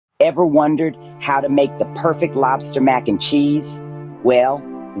Ever wondered how to make the perfect lobster mac and cheese? Well,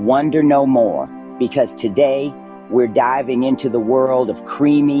 wonder no more, because today we're diving into the world of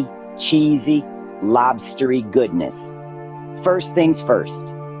creamy, cheesy, lobstery goodness. First things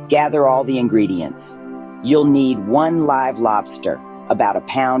first, gather all the ingredients. You'll need 1 live lobster, about 1.5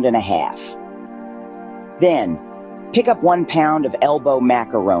 pounds. Then, pick up 1 pound of elbow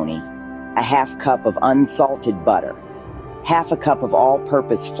macaroni, a 1/2 cup of unsalted butter, 1/2 cup of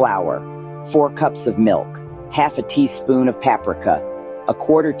all-purpose flour, 4 cups of milk, 1/2 teaspoon of paprika,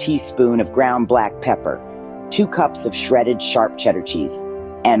 1/4 teaspoon of ground black pepper, 2 cups of shredded sharp cheddar cheese,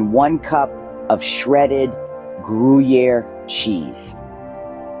 and 1 cup of shredded Gruyere cheese.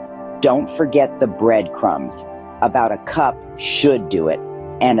 Don't forget the breadcrumbs. About 1 cup should do it,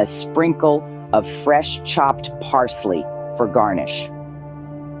 and a sprinkle of fresh chopped parsley for garnish.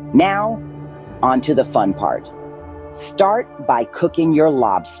 Now, on to the fun part. Start by cooking your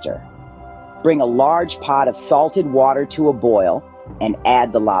lobster. Bring a large pot of salted water to a boil and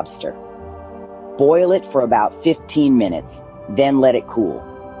add the lobster. Boil it for about 15 minutes, then let it cool.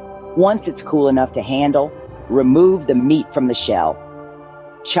 Once it's cool enough to handle, remove the meat from the shell.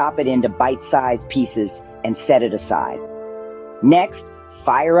 Chop it into bite-sized pieces and set it aside. Next,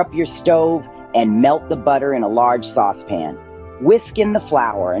 fire up your stove and melt the butter in a large saucepan. Whisk in the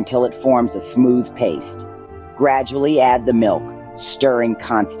flour until it forms a smooth paste. Gradually add the milk, stirring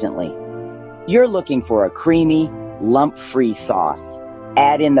constantly. You're looking for a creamy, lump-free sauce.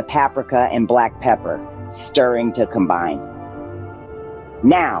 Add in the paprika and black pepper, stirring to combine.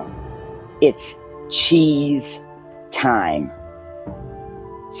 Now, it's cheese time.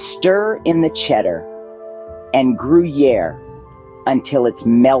 Stir in the cheddar and Gruyere until it's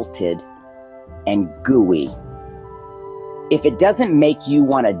melted and gooey. If it doesn't make you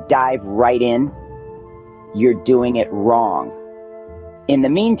want to dive right in, you're doing it wrong. In the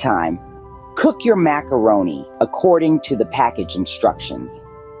meantime, cook your macaroni according to the package instructions.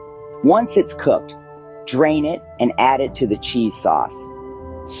 Once it's cooked, drain it and add it to the cheese sauce.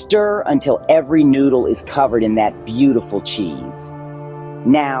 Stir until every noodle is covered in that beautiful cheese.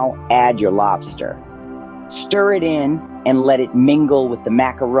 Now add your lobster. Stir it in and let it mingle with the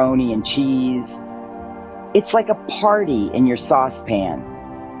macaroni and cheese. It's like a party in your saucepan,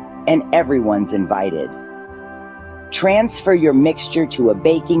 and everyone's invited. Transfer your mixture to a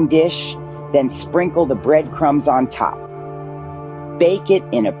baking dish, then sprinkle the breadcrumbs on top. Bake it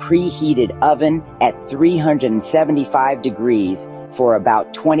in a preheated oven at 375 degrees for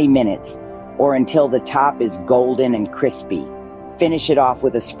about 20 minutes, or until the top is golden and crispy. Finish it off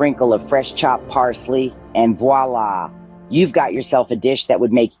with a sprinkle of fresh chopped parsley, and voila! You've got yourself a dish that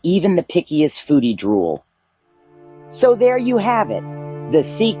would make even the pickiest foodie drool. So there you have it, the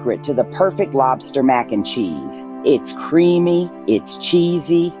secret to the perfect lobster mac and cheese. It's creamy, it's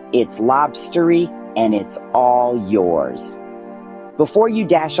cheesy, it's lobstery, and it's all yours. Before you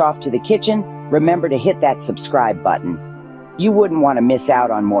dash off to the kitchen, remember to hit that subscribe button. You wouldn't want to miss out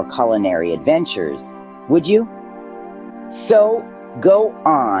on more culinary adventures, would you? So go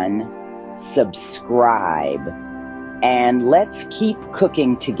on, subscribe, and let's keep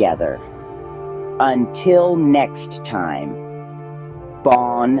cooking together. Until next time,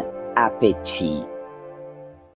 bon appétit.